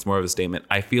question, it's more of a statement.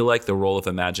 I feel like the role of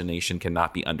imagination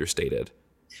cannot be understated.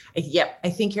 Yep, I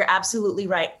think you're absolutely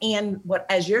right. And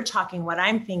as you're talking, what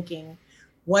I'm thinking,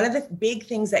 one of the big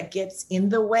things that gets in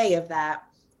the way of that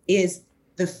is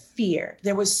the fear.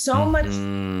 There was so much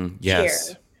fear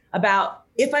about,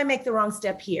 if I make the wrong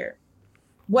step here,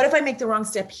 what if I make the wrong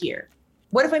step here?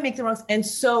 What if I make the wrong? And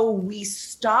so we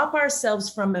stop ourselves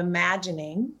from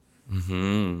imagining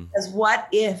as, what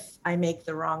if I make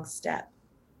the wrong step?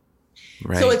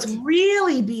 Right. So it's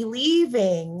really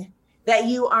believing that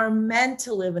you are meant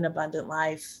to live an abundant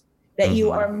life, that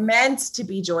you are meant to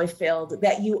be joy-filled,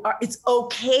 that it's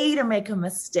okay to make a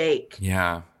mistake.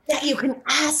 Yeah. That you can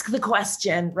ask the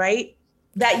question, right?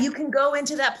 That you can go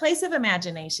into that place of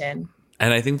imagination.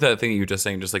 And I think the thing you're just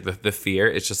saying, just like the fear,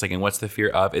 it's just like, and what's the fear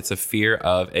of? It's a fear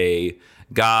of a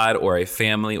God or a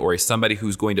family or somebody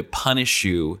who's going to punish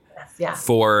you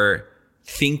for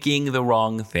thinking the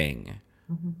wrong thing.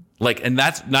 Like, and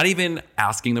that's not even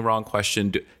asking the wrong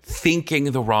question, thinking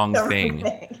the wrong thing.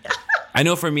 I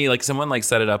know for me, like someone like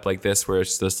set it up like this, where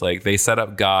it's just like, they set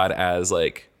up God as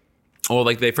like, well,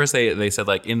 like they said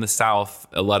like in the South,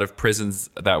 a lot of prisons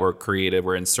that were created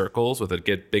were in circles with a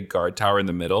big guard tower in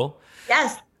the middle.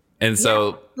 Yes. And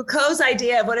so Foucault's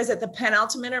idea of what is it, the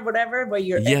penultimate or whatever, where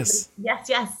you're yes.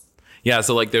 Yeah,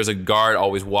 so like there's a guard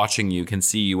always watching you, can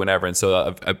see you whenever. And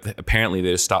so apparently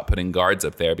they just stopped putting guards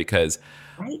up there because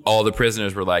all the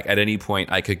prisoners were like, at any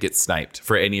point I could get sniped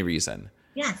for any reason.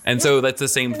 Yes. And so that's the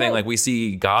same thing. Like we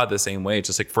see God the same way. It's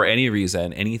just like for any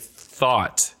reason, any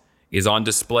thought is on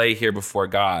display here before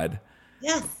God.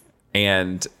 Yes.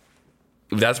 And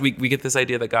that's we get this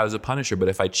idea that God is a punisher. But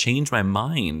if I change my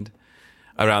mind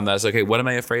around that, it's okay, what am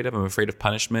I afraid of? I'm afraid of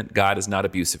punishment. God is not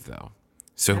abusive though.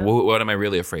 So what am I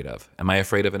really afraid of? Am I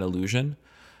afraid of an illusion?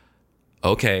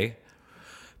 Okay.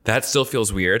 That still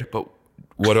feels weird, but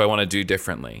what do I want to do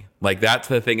differently? Like that's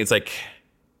the thing. It's like,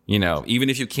 you know, even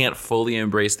if you can't fully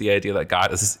embrace the idea that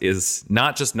God is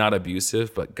not just not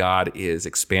abusive, but God is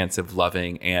expansive,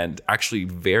 loving, and actually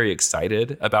very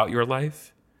excited about your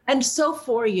life. And so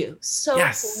for you. So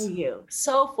for you.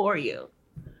 So for you.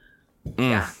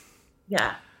 Yeah.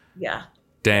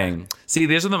 Dang. See,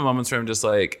 these are the moments where I'm just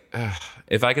like,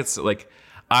 if I could, like,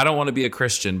 I don't want to be a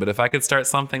Christian, but if I could start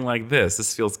something like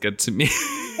this feels good to me.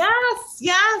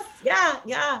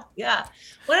 Yeah.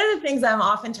 One of the things I'm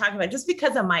often talking about, just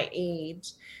because of my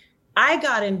age, I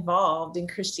got involved in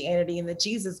Christianity and the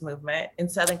Jesus movement in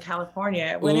Southern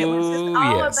California when it was just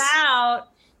all about,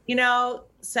 you know,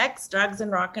 sex, drugs,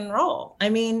 and rock and roll. I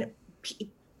mean,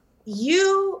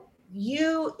 you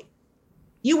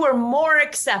were more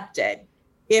accepted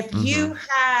if you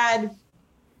had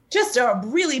just a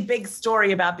really big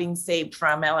story about being saved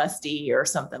from LSD or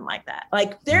something like that.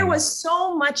 Like there was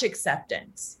so much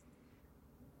acceptance.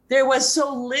 There was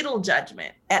so little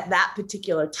judgment at that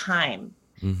particular time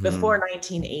before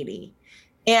 1980.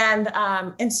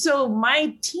 And so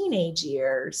my teenage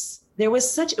years, it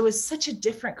was such a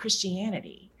different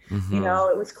Christianity. You know,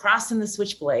 it was cross and the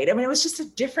switchblade. I mean, it was just a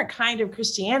different kind of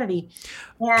Christianity.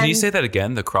 And can you say that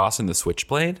again? The cross and the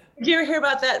switchblade? Did you ever hear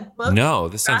about that book? No,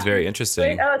 this sounds very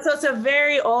interesting. So it's a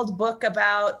very old book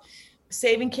about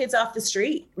saving kids off the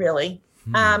street, really,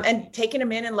 and taking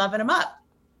them in and loving them up.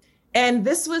 And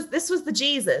this was the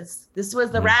Jesus. This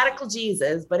was the radical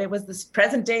Jesus, but it was this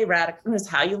present day radical. It was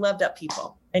how you loved up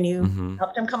people and you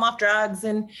helped them come off drugs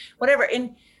and whatever.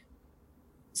 And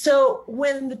so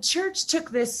when the church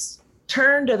took this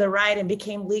turn to the right and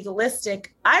became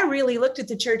legalistic, I really looked at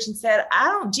the church and said,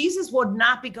 Jesus would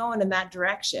not be going in that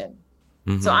direction.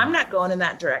 So I'm not going in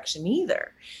that direction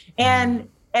either.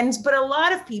 But a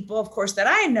lot of people, of course, that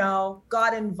I know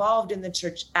got involved in the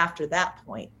church after that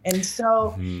point. And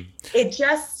so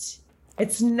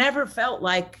it's never felt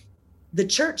like the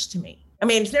church to me. I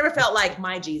mean, it's never felt like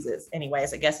my Jesus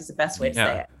anyways, I guess is the best way to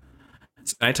say it.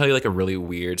 So can I tell you like a really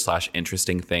weird /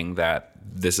 interesting thing that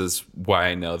this is why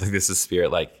I know that this is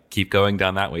spirit, like keep going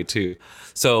down that way too.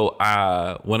 So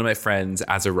one of my friends,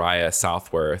 Azariah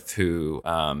Southworth, who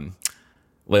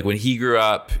like when he grew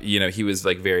up, you know, he was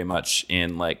like very much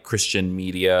in like Christian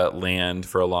media land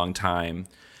for a long time.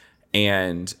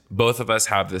 And both of us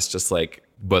have this just like,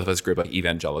 both of us grew up like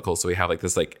evangelical. So we have like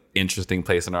this like interesting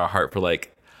place in our heart for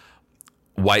like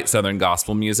white Southern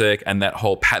gospel music and that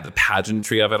whole the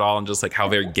pageantry of it all and just like how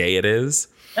very gay it is.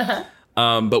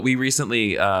 But we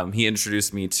recently, he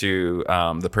introduced me to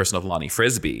the person of Lonnie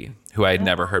Frisbee, who I had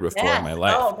never heard before in my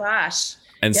life. Oh gosh.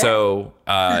 And so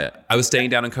I was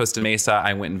staying down in Costa Mesa.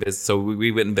 I went and visited. So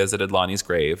we went and visited Lonnie's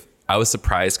grave. I was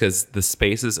surprised because the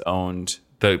space is owned.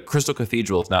 The Crystal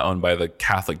Cathedral is now owned by the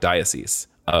Catholic Diocese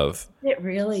of. It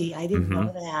really? I didn't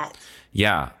know that.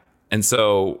 Yeah. And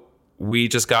so we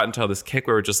just got into this kick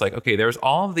where we're just like, okay, there's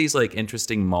all of these like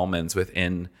interesting moments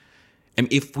within.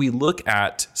 And if we look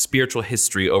at spiritual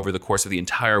history over the course of the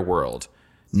entire world,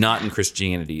 not in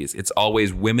Christianities, it's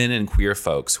always women and queer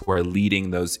folks who are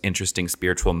leading those interesting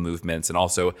spiritual movements and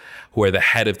also who are the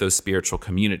head of those spiritual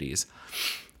communities.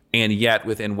 And yet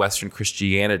within Western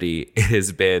Christianity, it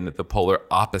has been the polar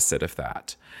opposite of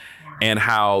that. And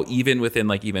how even within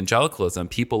like evangelicalism,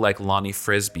 people like Lonnie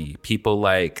Frisbee, people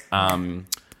like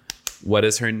What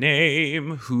is her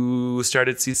name? Who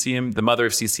started CCM? The mother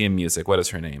of CCM music. What is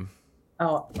her name?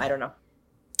 Oh, I don't know.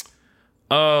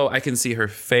 Oh, I can see her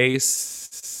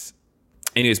face.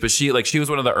 Anyways, but she was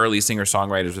one of the early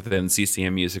singer-songwriters within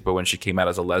CCM music. But when she came out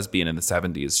as a lesbian in the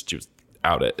 70s, she was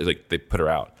out. They put her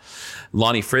out.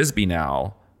 Lonnie Frisbee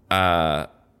now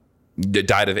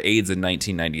died of AIDS in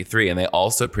 1993, and they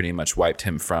also pretty much wiped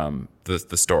him from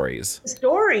the stories. The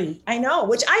story, I know,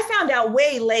 which I found out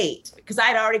way late because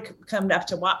I'd already come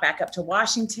back up to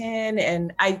Washington,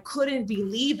 and I couldn't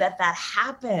believe that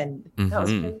happened. Mm-hmm. That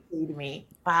was crazy to me.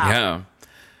 Wow. Yeah.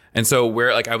 And so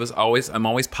I'm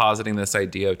always positing this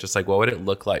idea of just like, what would it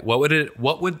look like? What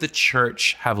would the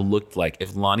church have looked like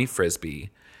if Lonnie Frisbee,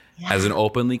 as an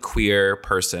openly queer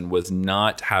person, was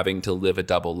not having to live a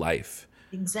double life?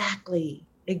 Exactly.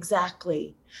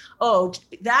 Oh,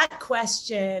 that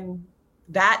question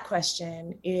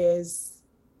is,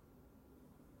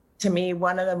 to me,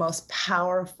 one of the most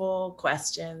powerful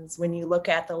questions when you look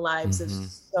at the lives of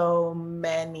so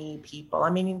many people. I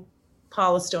mean,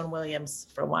 Paula Stone Williams,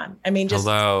 for one. I mean, just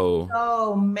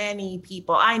so many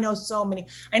people. I know so many.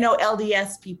 I know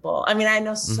LDS people. I mean, I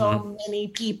know so many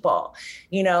people,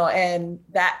 and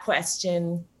that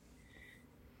question,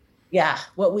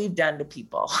 what we've done to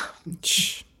people.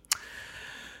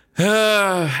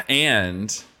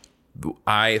 And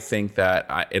I think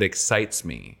that it excites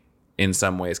me in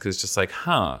some ways because it's just like,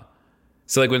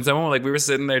 So like when someone we were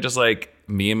sitting there just like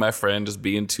me and my friend just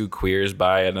being two queers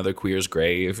by another queer's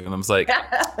grave, and I'm just like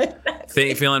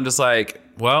feeling just like,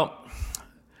 well,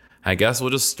 I guess we'll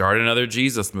just start another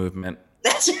Jesus movement.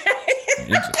 That's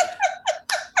right.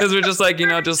 Because we're just like,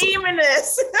 just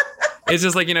demoness. It's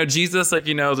just like, Jesus,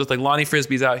 just like Lonnie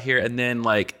Frisbee's out here. And then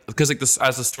because this,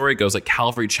 as the story goes,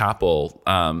 Calvary Chapel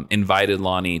invited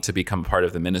Lonnie to become part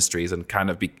of the ministries, and kind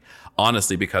of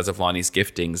honestly, because of Lonnie's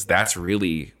giftings, that's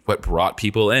really what brought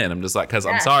people in. I'm just like, because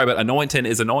I'm sorry, but anointing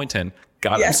is anointing.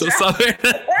 God, I'm so sorry.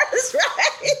 That's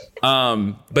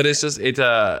right. But it's just,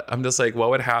 I'm just like, what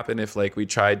would happen if we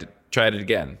tried it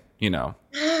again, Yeah.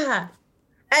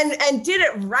 And did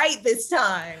it right this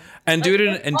time. And do it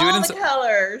in the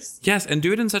colors. Yes, and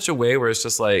do it in such a way where it's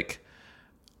just like,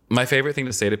 my favorite thing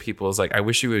to say to people is I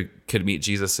wish you could meet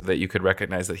Jesus so that you could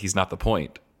recognize that he's not the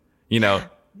point. He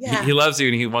loves you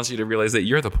and he wants you to realize that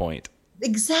you're the point.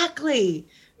 Exactly.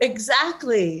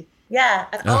 Yeah,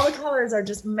 and all the colors are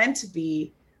just meant to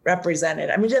be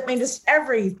represented. I mean, just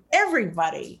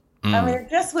everybody. I mean, it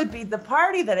just would be the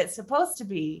party that it's supposed to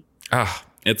be.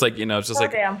 It's like, it's just so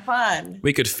damn fun.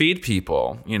 We could feed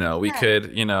people, we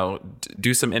could,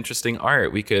 do some interesting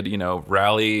art. We could,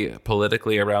 rally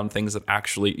politically around things that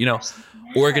actually,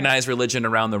 organize religion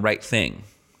around the right thing.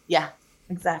 Yeah,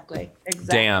 exactly.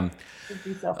 Damn. It'd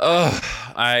be so fun.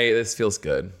 This feels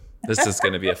good. This is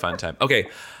going to be a fun time. Okay.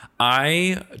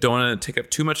 I don't want to take up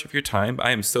too much of your time.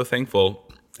 I am so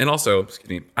thankful. And also,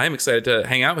 I am excited to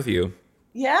hang out with you.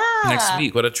 Yeah. Next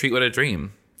week. What a treat. What a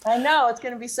dream. I know, it's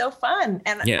going to be so fun.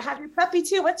 And have your puppy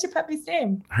too. What's your puppy's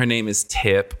name? Her name is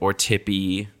Tip or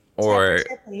Tippy or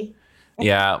Tippy.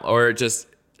 or just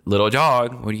little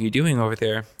dog. What are you doing over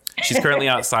there? She's currently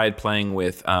outside playing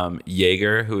with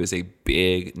Jaeger, who is a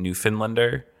big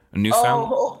Newfoundlander. And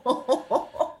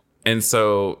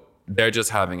so they're just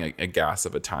having a gas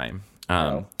of a time.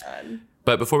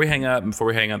 But before we hang up,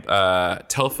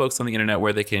 tell folks on the internet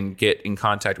where they can get in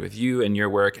contact with you and your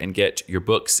work and get your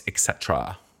books,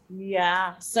 etc.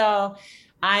 Yeah. So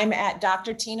I'm at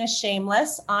Dr. Tina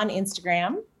Shameless on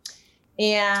Instagram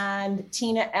and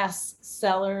Tina S.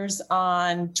 Sellers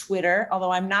on Twitter,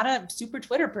 although I'm not a super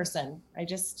Twitter person. I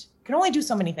just can only do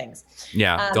so many things.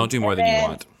 Yeah. Don't do more than you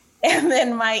want. And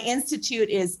then my institute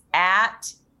is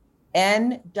at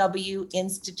NW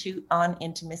Institute on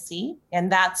Intimacy.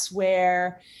 And that's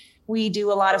where we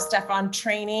do a lot of stuff on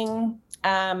training.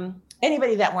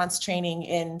 Anybody that wants training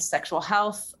in sexual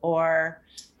health or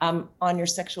on your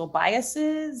sexual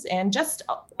biases and just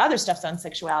other stuff on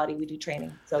sexuality, we do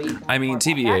training. So you can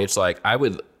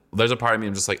TBH, there's a part of me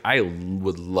I'm just like, I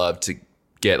would love to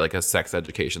get a sex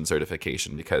education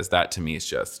certification because that to me is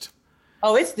just...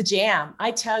 Oh, it's the jam.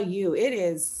 I tell you, it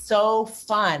is so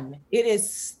fun.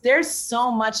 There's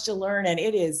so much to learn and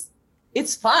it's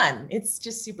fun. It's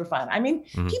just super fun. I mean,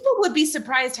 people would be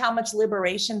surprised how much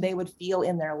liberation they would feel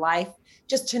in their life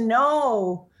just to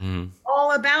know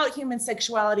all about human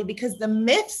sexuality, because the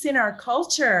myths in our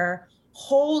culture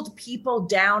hold people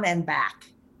down and back.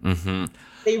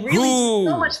 They really do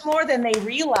so much more than they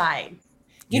realize.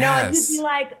 And you'd be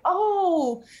like,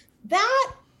 oh,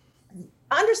 that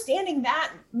understanding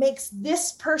that makes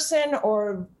this person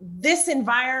or this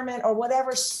environment or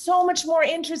whatever so much more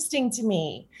interesting to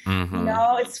me. Mm-hmm. You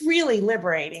know, it's really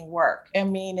liberating work. I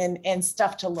mean, and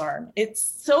stuff to learn. It's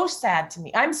so sad to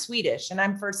me. I'm Swedish and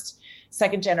I'm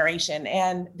second generation,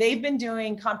 and they've been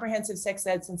doing comprehensive sex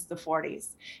ed since the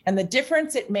 40s. And the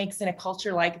difference it makes in a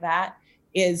culture like that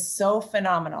is so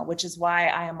phenomenal, which is why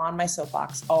I am on my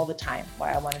soapbox all the time,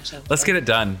 why I want to change. Let's get it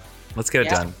done. Let's get it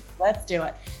done. Let's do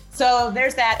it. So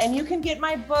there's that. And you can get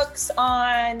my books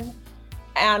on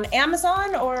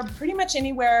Amazon or pretty much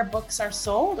anywhere books are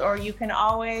sold, or you can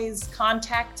always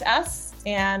contact us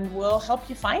and we'll help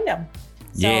you find them.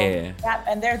 So,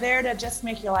 and they're there to just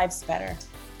make your lives better.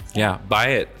 Yeah,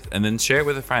 buy it and then share it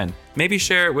with a friend. Maybe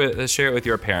share it with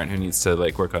your parent who needs to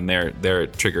like work on their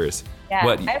triggers. Yeah,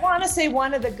 I want to say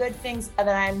one of the good things that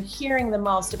I'm hearing the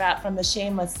most about from the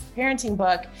Shameless Parenting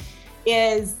book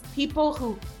is people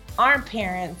who aren't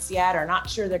parents yet or not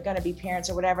sure they're going to be parents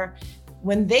or whatever.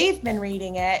 When they've been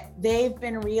reading it, they've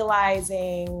been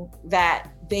realizing that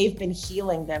they've been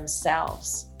healing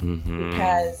themselves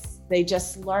because they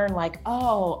just learn like,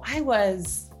 oh, I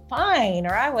was fine,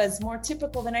 or I was more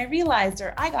typical than I realized,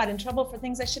 or I got in trouble for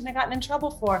things I shouldn't have gotten in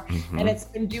trouble for. And it's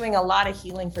been doing a lot of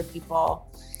healing for people,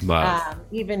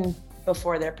 even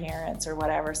before their parents or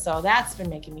whatever. So that's been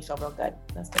making me feel real good.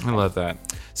 I love that.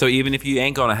 So even if you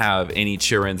ain't gonna have any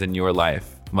children in your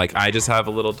life, like I just have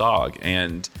a little dog,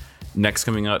 and next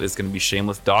coming out is going to be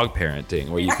Shameless Dog Parenting,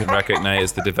 where you can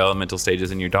recognize the developmental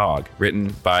stages in your dog,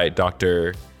 written by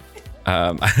Dr.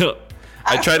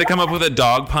 I tried to come up with a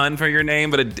dog pun for your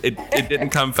name, but it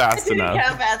didn't come fast enough.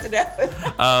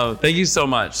 Thank you so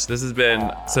much. This has been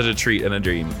such a treat and a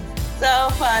dream. So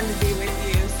fun to be with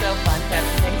you. So fun,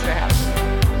 Kevin. Thanks for having me.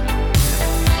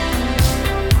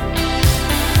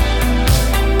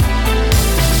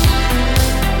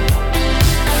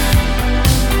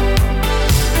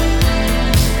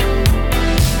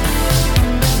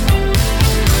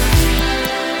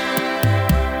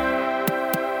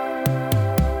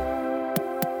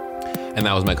 And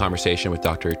that was my conversation with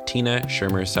Dr. Tina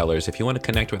Schermer Sellers. If you want to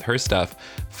connect with her stuff,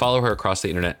 follow her across the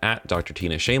internet at Dr.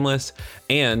 Tina Shameless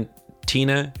and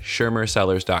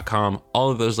TinaSchermerSellers.com. All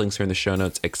of those links are in the show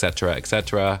notes, etc.,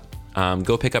 etc.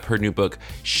 Go pick up her new book,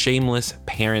 Shameless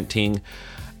Parenting.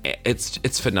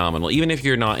 It's phenomenal. Even if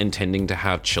you're not intending to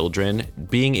have children,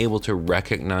 being able to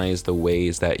recognize the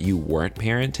ways that you weren't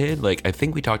parented, like I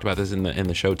think we talked about this in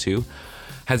the show too,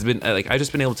 has been like I've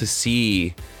just been able to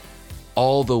see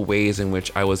all the ways in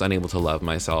which I was unable to love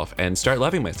myself and start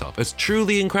loving myself. It's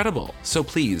truly incredible. So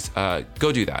please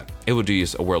go do that. It will do you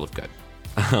a world of good.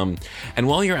 And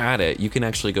while you're at it, you can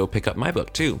actually go pick up my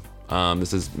book too.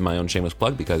 This is my own shameless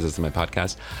plug because this is my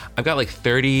podcast. I've got like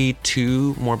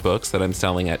 32 more books that I'm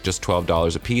selling at just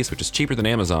 $12 a piece, which is cheaper than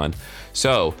Amazon.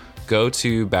 So go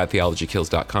to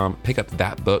badtheologykills.com, pick up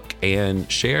that book and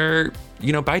share,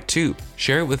 buy two.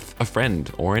 Share it with a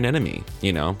friend or an enemy,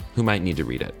 who might need to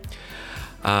read it.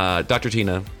 Dr.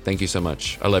 Tina, thank you so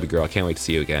much. I love you, girl. I can't wait to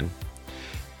see you again.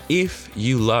 If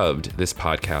you loved this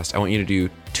podcast, I want you to do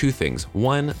two things.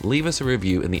 One, leave us a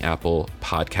review in the Apple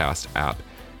Podcast app.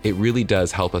 It really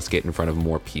does help us get in front of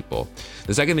more people.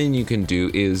 The second thing you can do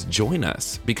is join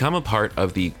us. Become a part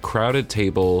of the Crowded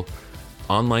Table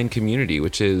online community,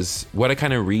 which is what I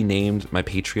kind of renamed my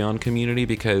Patreon community,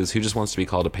 because who just wants to be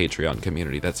called a Patreon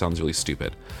community? That sounds really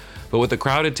stupid. But what the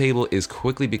Crowded Table is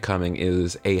quickly becoming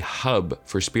is a hub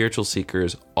for spiritual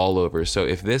seekers all over. So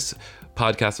if this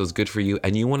podcast was good for you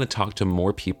and you want to talk to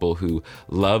more people who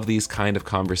love these kind of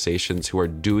conversations, who are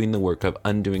doing the work of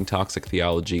undoing toxic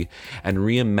theology and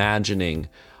reimagining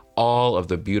all of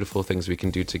the beautiful things we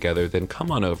can do together, then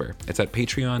come on over. It's at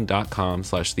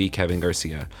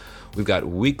patreon.com/thekevingarcia. We've got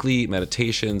weekly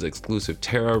meditations, exclusive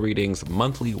tarot readings,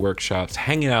 monthly workshops,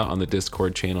 hanging out on the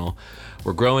Discord channel.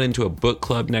 We're growing into a book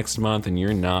club next month, and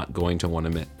you're not going to want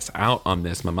to miss out on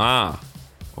this, mama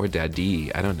or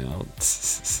daddy. I don't know.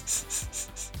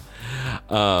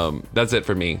 That's it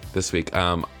for me this week.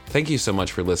 Thank you so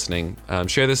much for listening.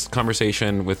 Share this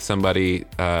conversation with somebody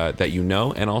that you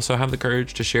know, and also have the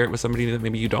courage to share it with somebody that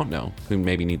maybe you don't know, who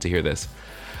maybe need to hear this.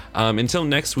 Until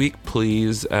next week,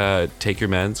 please take your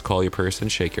meds, call your person,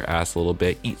 shake your ass a little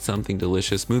bit, eat something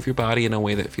delicious, move your body in a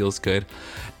way that feels good,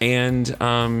 and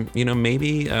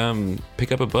maybe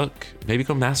pick up a book, maybe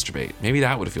go masturbate. Maybe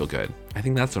that would feel good. I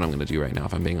think that's what I'm going to do right now,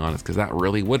 if I'm being honest, because that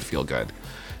really would feel good.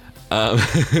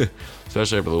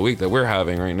 Especially for the week that we're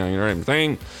having right now, you know what I'm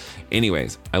saying?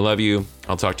 Anyways, I love you.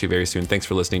 I'll talk to you very soon. Thanks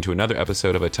for listening to another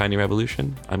episode of A Tiny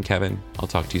Revolution. I'm Kevin. I'll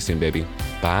talk to you soon, baby.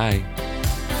 Bye.